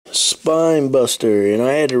Spine Buster, and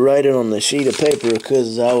I had to write it on the sheet of paper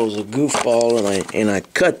because I was a goofball, and I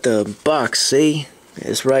cut the box. See,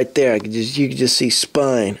 it's right there. You can just see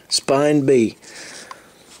spine B.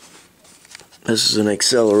 This is an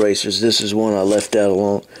Acceleracers. This is one I left out a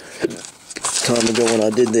long time ago when I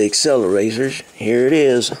did the Acceleracers. Here it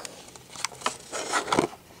is,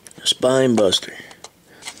 Spine Buster.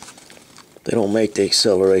 They don't make the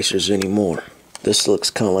Acceleracers anymore. This looks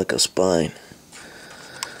kind of like a spine.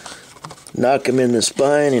 Knock him in the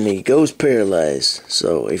spine and he goes paralyzed.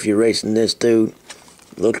 So if you're racing this dude,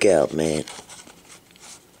 look out, man.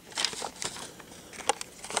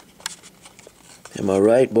 Am I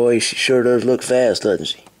right, boy? She sure does look fast, doesn't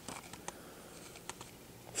she?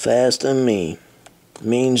 Fast and mean.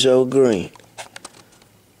 Mean Joe Green.